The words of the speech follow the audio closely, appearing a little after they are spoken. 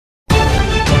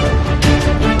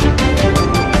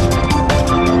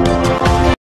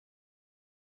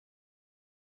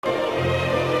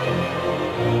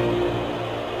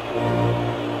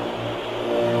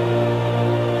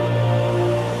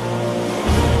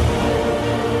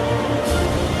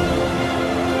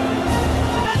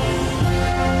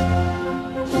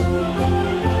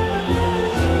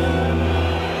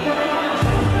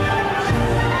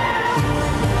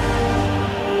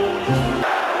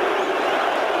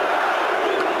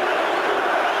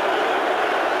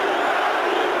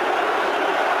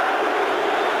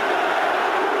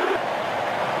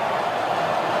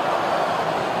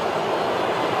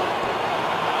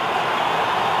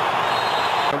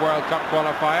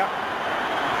qualifier.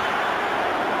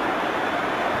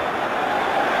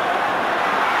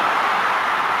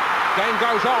 Game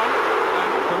goes on,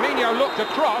 and Firmino looked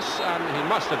across, and he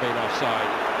must have been offside.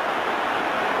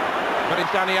 But it's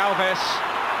Dani Alves.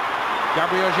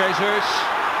 Gabriel Jesus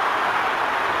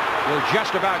will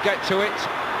just about get to it.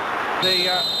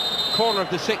 The corner of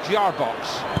the 6-yard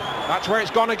box. That's where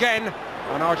it's gone again,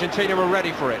 and Argentina were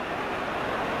ready for it.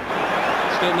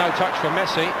 Still no touch for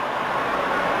Messi.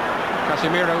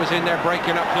 Casemiro was in there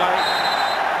breaking up play.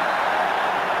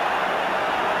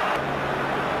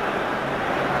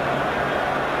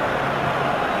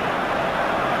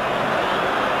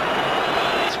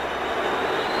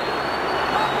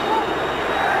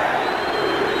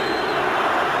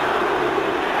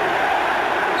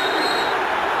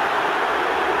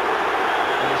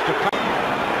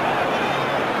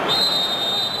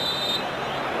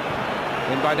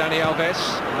 In by Dani Alves.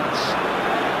 That's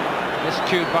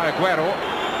miscued by Aguero.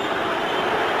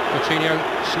 Coutinho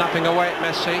snapping away at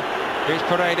Messi. Here's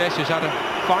Paredes, who's had a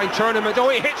fine tournament. Oh,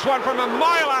 he hits one from a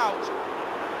mile out!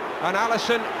 And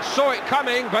Alisson saw it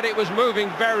coming, but it was moving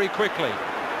very quickly.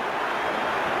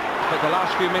 But the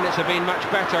last few minutes have been much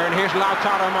better, and here's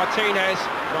Lautaro Martinez.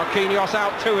 Marquinhos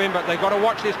out to him, but they've got to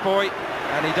watch this boy,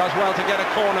 and he does well to get a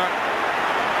corner.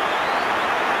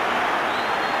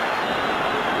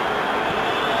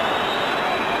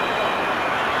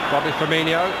 Bobby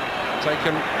Firmino,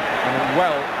 taken,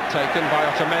 well taken by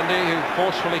Otamendi, who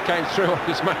forcefully came through on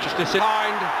his Manchester City.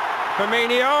 Behind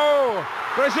Firmino,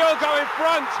 Brazil go in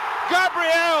front,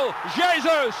 Gabriel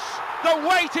Jesus, the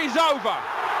wait is over.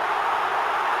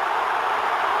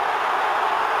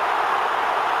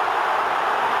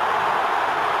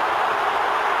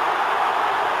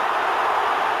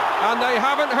 And they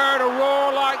haven't heard a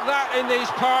roar like that in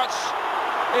these parts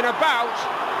in about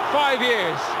 5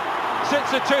 years.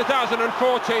 Since the 2014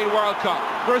 World Cup.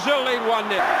 Brazil lead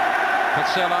 1-0.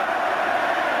 Cancelo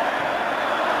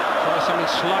tries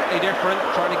something slightly different,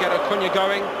 trying to get Acuna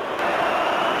going.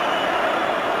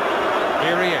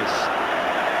 Here he is.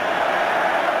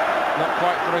 Not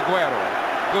quite for Aguero.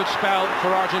 Good spell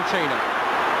for Argentina.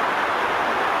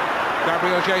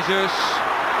 Gabriel Jesus.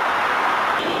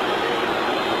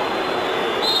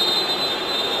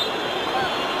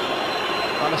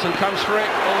 Alisson comes for it,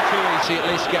 all too easy, at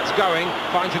least gets going,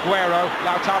 finds Aguero,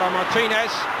 Lautaro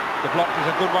Martinez, the block is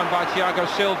a good one by Thiago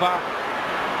Silva.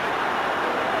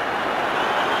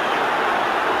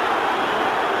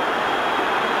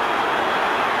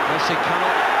 Messi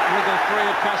cannot wriggle free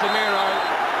of Casemiro.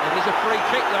 It is a free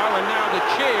kick though, and now the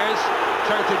cheers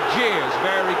turn to jeers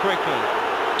very quickly.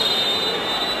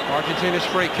 Argentina's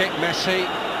free kick, Messi,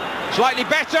 slightly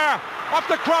better, off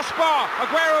the crossbar,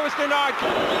 Aguero is denied.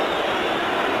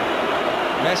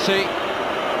 Messi,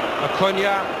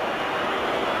 Acuna.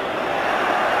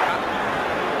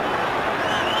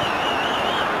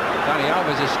 Dani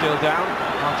Alves is still down.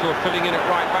 Artur filling in at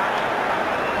right back.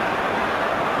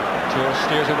 Artur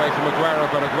steers away from Aguero,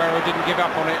 but Aguero didn't give up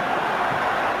on it.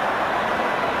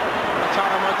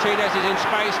 Lautaro Martinez is in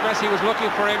space. Messi was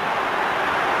looking for him.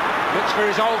 Looks for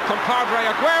his old compadre,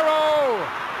 Aguero!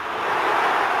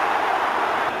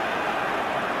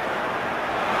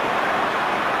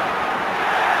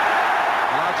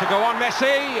 To go on,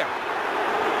 Messi.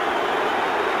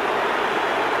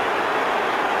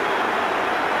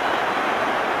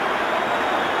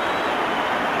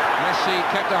 Messi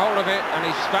kept a hold of it, and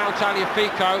he's found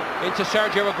Tagliafico into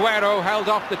Sergio Aguero, held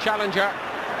off the challenger.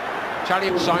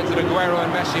 Signs that Aguero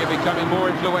and Messi are becoming more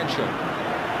influential.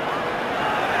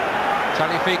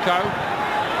 Tagliafico.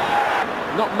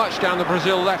 Not much down the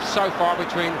Brazil left so far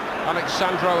between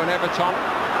Alexandro and Everton.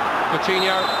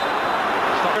 Coutinho.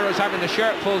 Aguero's having the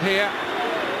shirt pulled here.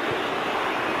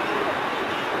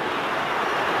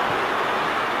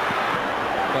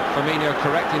 But Firmino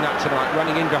correcting that tonight,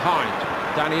 running in behind.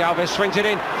 Dani Alves swings it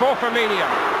in for Firmino.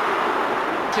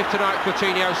 Tonight,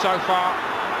 Coutinho so far.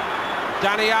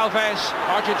 Dani Alves,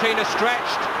 Argentina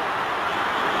stretched.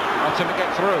 Ultimate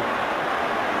get through.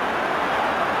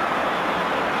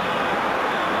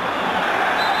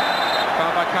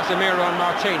 Fouled by Casemiro and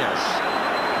Martinez.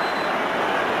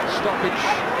 Stoppage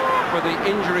for the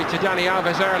injury to Dani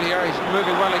Alves earlier. He's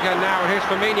moving well again now, and here's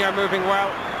Firmino moving well.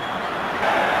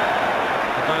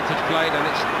 Advantage played, and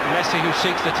it's Messi who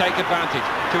seeks to take advantage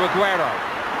to Aguero.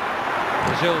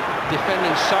 Brazil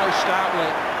defending so stoutly.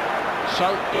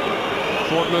 So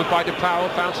forward move by De Paul,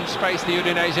 found some space, the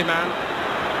Udinese man.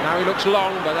 Now he looks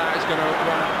long, but that is going to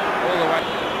run all the way.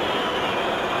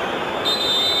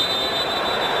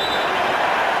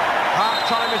 Half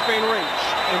time has been reached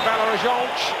in Belo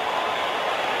Horizonte.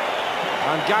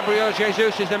 And Gabriel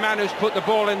Jesus is the man who's put the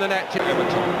ball in the net.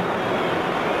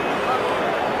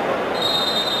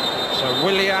 So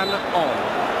Willian on.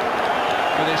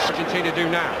 For this Argentina do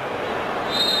now.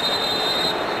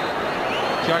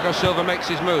 Thiago Silva makes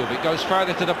his move. It goes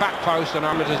further to the back post and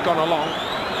Ahmed has gone along.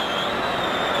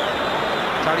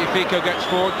 Taliafico gets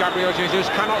forward. Gabriel Jesus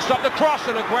cannot stop the cross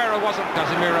and Aguero wasn't.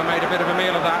 Casemiro made a bit of a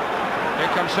meal of that. Here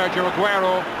comes Sergio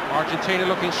Aguero. Argentina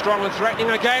looking strong and threatening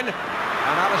again.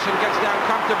 And Alisson gets down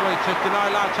comfortably to deny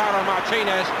Lautaro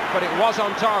Martinez, but it was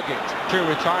on target. 2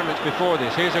 retirements before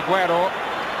this. Here's Aguero.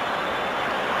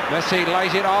 Messi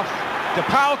lays it off.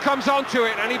 DePaul comes onto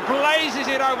it and he blazes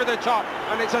it over the top,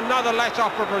 and it's another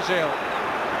let-off for Brazil.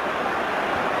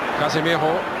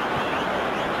 Casemiro.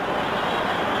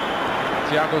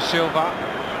 Thiago Silva.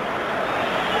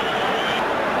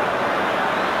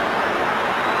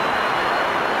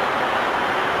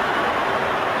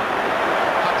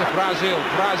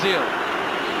 Brazil.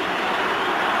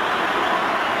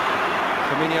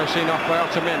 Firmino seen off by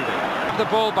Otamendi. The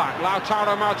ball back,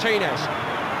 Lautaro Martinez.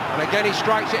 And again he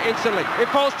strikes it instantly. It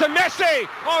falls to Messi!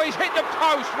 Oh, he's hit the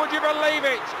post, would you believe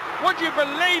it? Would you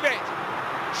believe it?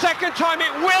 Second time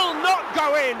it will not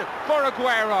go in for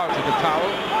Aguero. To the foul.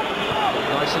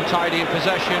 Nice and tidy in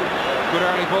possession. Good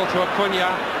early ball to Acuna.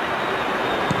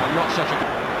 And not such a...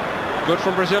 Good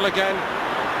from Brazil again.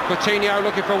 Coutinho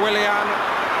looking for Willian.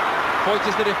 Foyt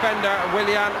is the defender, and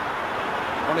Willian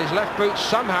on his left boot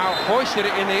somehow hoisted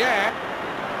it in the air.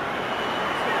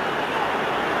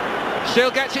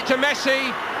 Still gets it to Messi.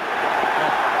 Oh,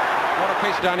 what a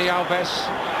piece, Dani Alves.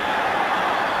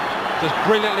 Does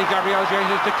brilliantly Gabriel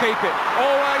Jesus to keep it.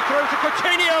 All the way through to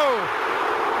Coutinho.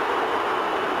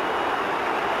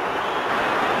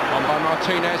 On by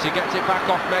Martinez, he gets it back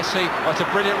off Messi. Oh, it's a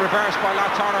brilliant reverse by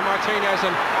Lautaro Martinez,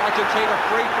 and Argentina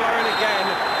free-flowing again.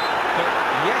 But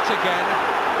yet again,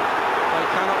 they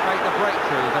cannot make the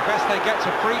breakthrough. The best they get's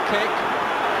a free kick.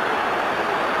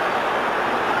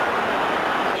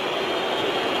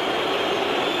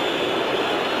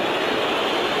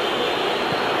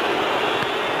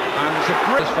 And it's a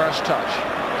brilliant first touch.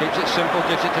 Keeps it simple,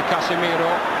 gives it to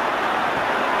Casemiro.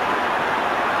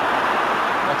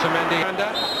 Otamendi.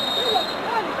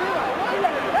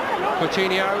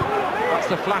 Coutinho. That's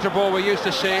the flatter ball we're used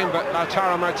to seeing, but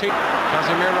Lautaro Martinez.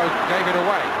 Casemiro gave it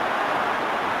away.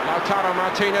 Lautaro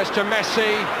Martinez to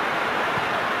Messi.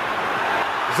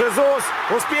 Jesus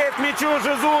успеет к мячу,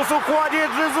 Jesus уходит,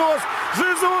 Jesus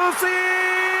и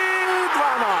 2-0.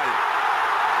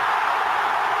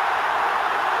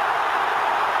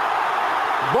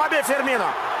 Бобби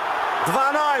Фермино.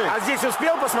 2-0. А здесь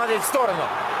успел посмотреть в сторону?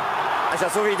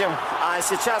 Сейчас увидим. А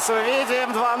сейчас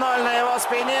увидим 2-0 на его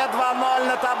спине, 2-0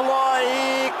 на табло.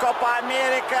 И Копа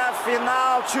Америка,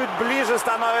 финал чуть ближе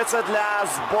становится для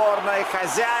сборной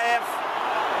хозяев.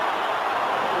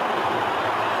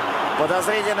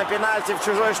 Подозрение на пенальти в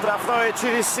чужой штрафной.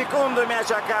 Через секунду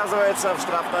мяч оказывается в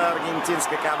штрафной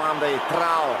аргентинской командой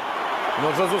Трау. Ну,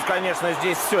 Jesus, конечно,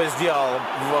 здесь все сделал.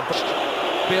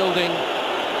 Building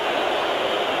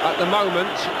at the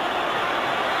moment.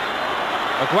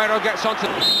 Aguero gets onto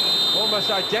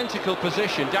almost identical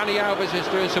position. Dani Alves is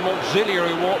doing some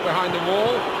auxiliary walk behind the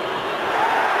wall.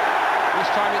 This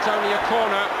time it's only a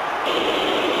corner.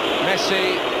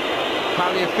 Messi,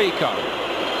 Taliafico,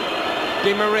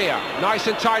 Di Maria. Nice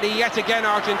and tidy yet again,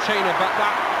 Argentina, but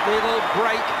that little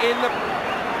break in the...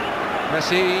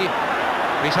 Messi,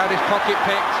 he's had his pocket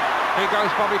picked. Here goes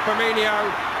Bobby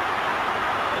Firmino.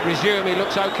 Resume, he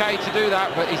looks okay to do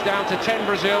that, but he's down to 10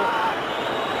 Brazil.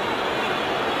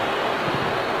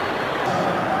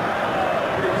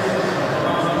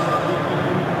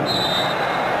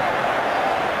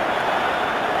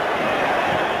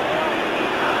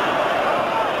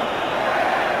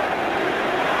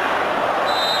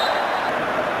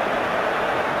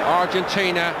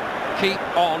 Argentina keep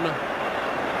on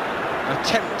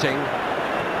attempting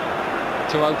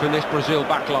to open this Brazil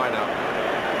back line up.